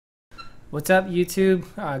What's up, YouTube?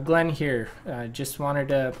 Glenn here. Just wanted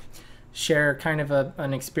to share kind of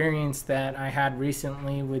an experience that I had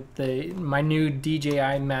recently with my new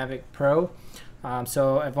DJI Mavic Pro.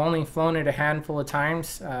 So I've only flown it a handful of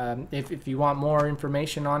times. If you want more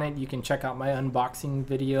information on it, you can check out my unboxing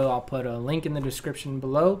video. I'll put a link in the description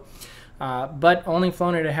below. But only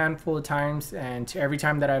flown it a handful of times, and every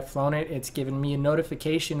time that I've flown it, it's given me a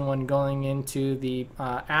notification when going into the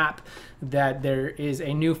app that there is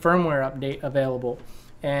a new firmware update available.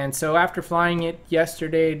 And so after flying it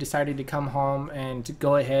yesterday, decided to come home and to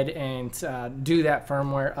go ahead and do that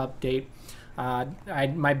firmware update.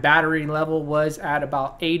 My battery level was at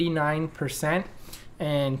about 89%.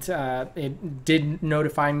 And it did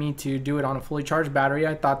notify me to do it on a fully charged battery.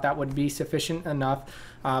 I thought that would be sufficient enough,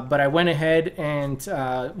 but I went ahead and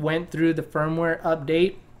went through the firmware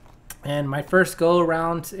update, and my first go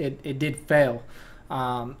around it did fail.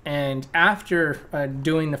 And after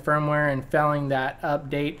doing the firmware and failing that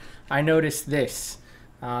update, I noticed this.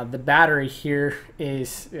 The battery here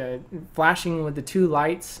is flashing with the two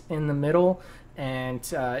lights in the middle, and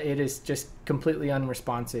it is just completely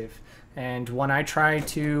unresponsive. And when I try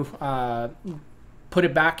to put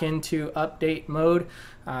it back into update mode,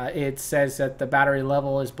 it says that the battery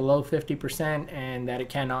level is below 50% and that it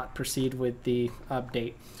cannot proceed with the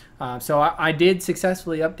update. So I did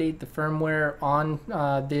successfully update the firmware on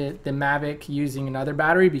the Mavic using another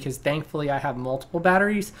battery, because thankfully I have multiple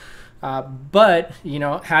batteries. But you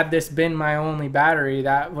know, had this been my only battery,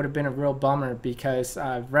 that would have been a real bummer, because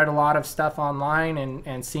I've read a lot of stuff online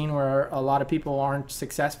and seen where a lot of people aren't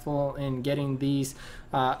successful in getting these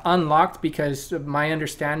unlocked, because my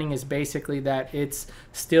understanding is basically that it's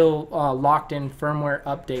still locked in firmware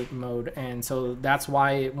update mode, and so that's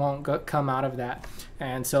why it won't come out of that.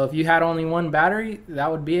 And so if you had only one battery, that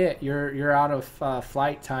would be it. You're out of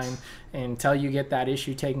flight time until you get that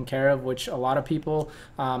issue taken care of, which a lot of people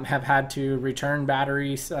have had to return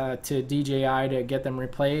batteries to DJI to get them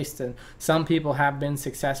replaced, and some people have been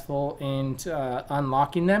successful in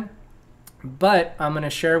unlocking them. But I'm going to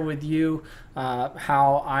share with you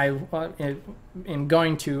how I am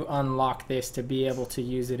going to unlock this to be able to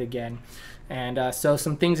use it again. And so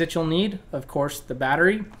some things that you'll need: of course, the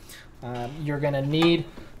battery. You're going to need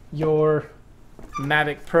your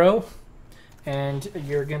Mavic Pro, and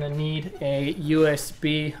you're going to need a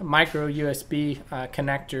micro USB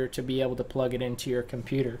connector to be able to plug it into your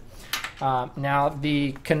computer. Now,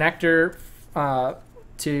 the connector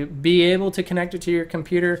to be able to connect it to your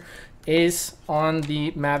computer is on the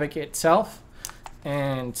Mavic itself,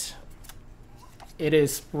 and it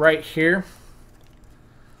is right here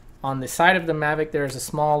on the side of the Mavic. There's a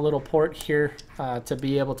small little port here to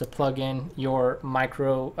be able to plug in your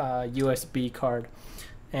micro USB card,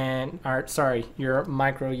 and your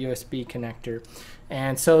micro USB connector.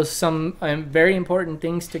 And so some very important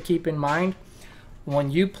things to keep in mind: when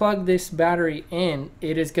you plug this battery in,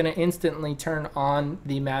 it is going to instantly turn on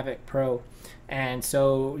the Mavic Pro. And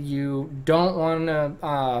so you don't want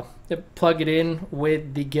to plug it in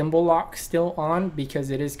with the gimbal lock still on, because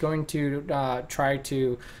it is going to try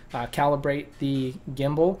to calibrate the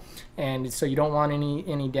gimbal, and so you don't want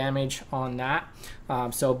any damage on that.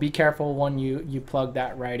 So be careful when you plug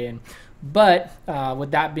that right in. But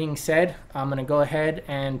with that being said, I'm going to go ahead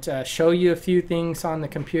and show you a few things on the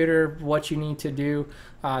computer, what you need to do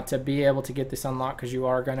to be able to get this unlocked, because you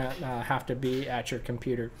are going to have to be at your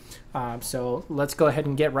computer. So let's go ahead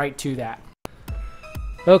and get right to that.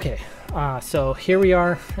 Okay, so here we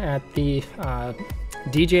are at the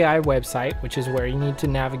DJI website, which is where you need to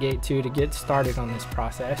navigate to get started on this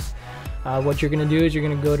process. What you're going to do is you're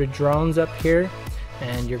going to go to drones up here,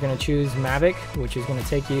 and you're going to choose Mavic, which is going to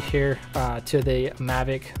take you here to the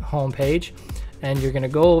Mavic homepage. And you're going to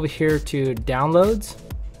go over here to downloads,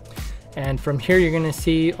 and from here you're going to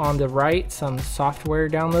see on the right some software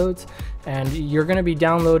downloads, and you're going to be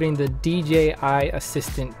downloading the DJI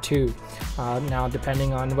Assistant 2. Now,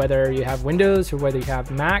 depending on whether you have Windows or whether you have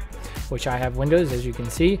Mac, which I have Windows, as you can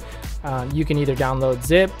see, you can either download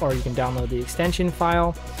zip or you can download the extension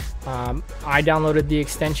file. I downloaded the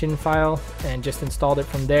extension file and just installed it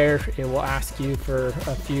from there. It will ask you for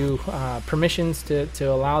a few permissions to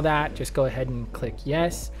allow that. Just go ahead and click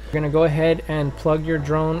yes. You're going to go ahead and plug your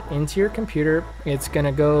drone into your computer. It's going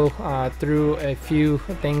to go through a few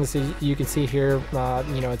things. As you can see here,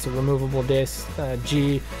 you know, it's a removable disk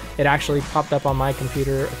G. It actually popped up on my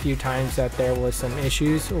computer a few times that there was some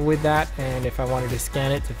issues with that, and if I wanted to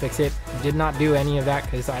scan it to fix it, did not do any of that,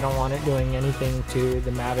 because I don't want it doing anything to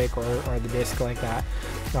the Mavic or the disc like that.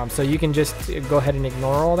 So you can just go ahead and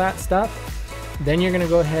ignore all that stuff. Then you're going to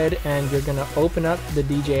go ahead and you're going to open up the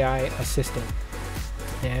DJI Assistant.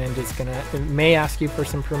 and it may ask you for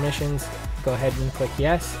some permissions. Go ahead and click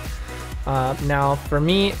yes. Now for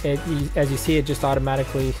me, as you see, it just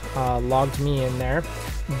automatically logged me in there.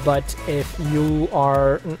 But if you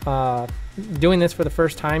are doing this for the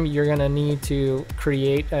first time, you're going to need to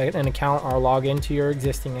create an account or log into your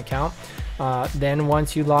existing account. Then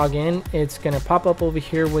once you log in, it's going to pop up over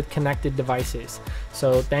here with connected devices.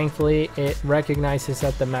 So thankfully it recognizes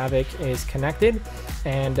that the Mavic is connected,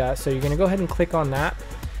 and so you're going to go ahead and click on that.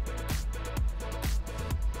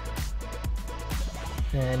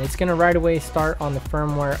 And it's going to right away start on the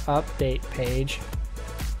firmware update page.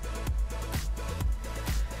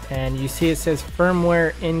 And you see it says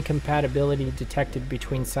firmware incompatibility detected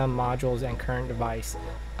between some modules and current device.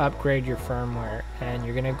 Upgrade your firmware. And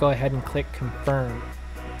you're going to go ahead and click confirm.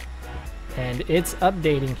 And it's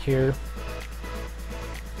updating here.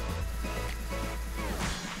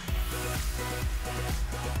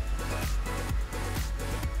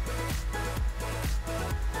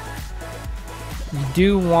 You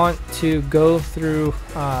do want to go through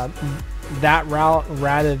that route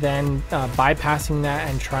rather than bypassing that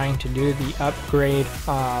and trying to do the upgrade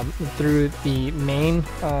through the main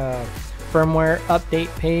firmware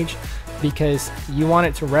update page, because you want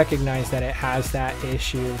it to recognize that it has that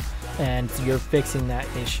issue and you're fixing that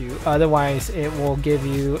issue. Otherwise it will give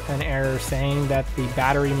you an error saying that the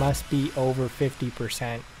battery must be over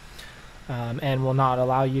 50% and will not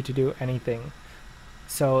allow you to do anything.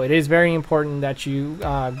 So it is very important that you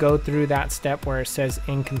go through that step where it says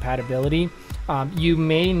incompatibility. You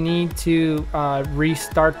may need to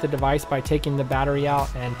restart the device by taking the battery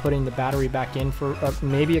out and putting the battery back in for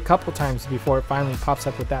maybe a couple times before it finally pops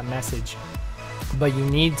up with that message. But you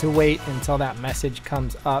need to wait until that message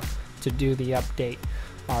comes up to do the update,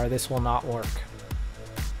 or this will not work.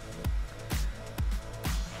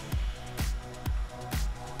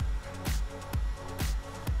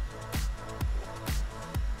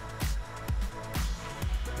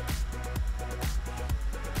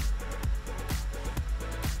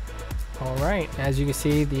 Alright, as you can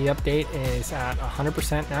see, the update is at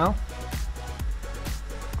 100% now.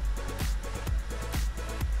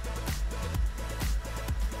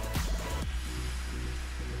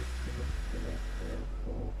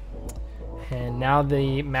 And now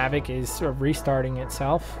the Mavic is restarting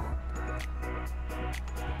itself.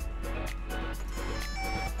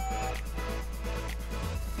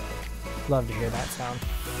 Love to hear that sound.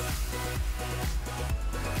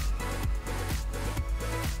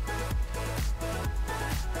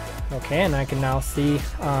 Okay, and I can now see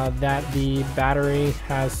that the battery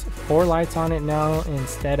has 4 lights on it now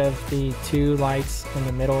instead of the 2 lights in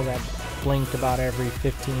the middle that blinked about every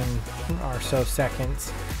 15 or so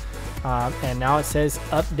seconds. And now it says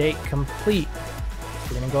update complete.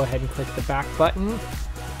 So we're going to go ahead and click the back button.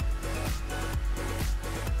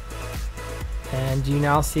 And you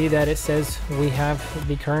now see that it says we have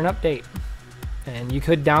the current update. And you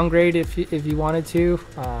could downgrade if you wanted to,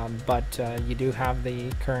 but you do have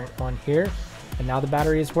the current one here, and now the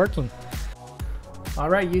battery is working.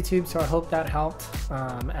 Alright YouTube, so I hope that helped.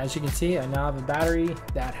 As you can see, I now have a battery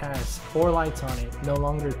that has 4 lights on it, no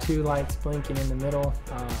longer 2 lights blinking in the middle,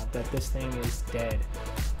 that this thing is dead.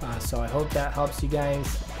 So I hope that helps you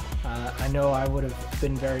guys. I know I would have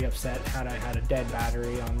been very upset had I had a dead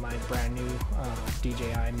battery on my brand new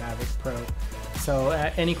DJI Mavic Pro. So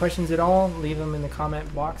any questions at all, leave them in the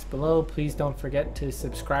comment box below. Please don't forget to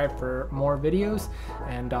subscribe for more videos,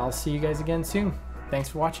 and I'll see you guys again soon. Thanks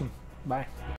for watching. Bye.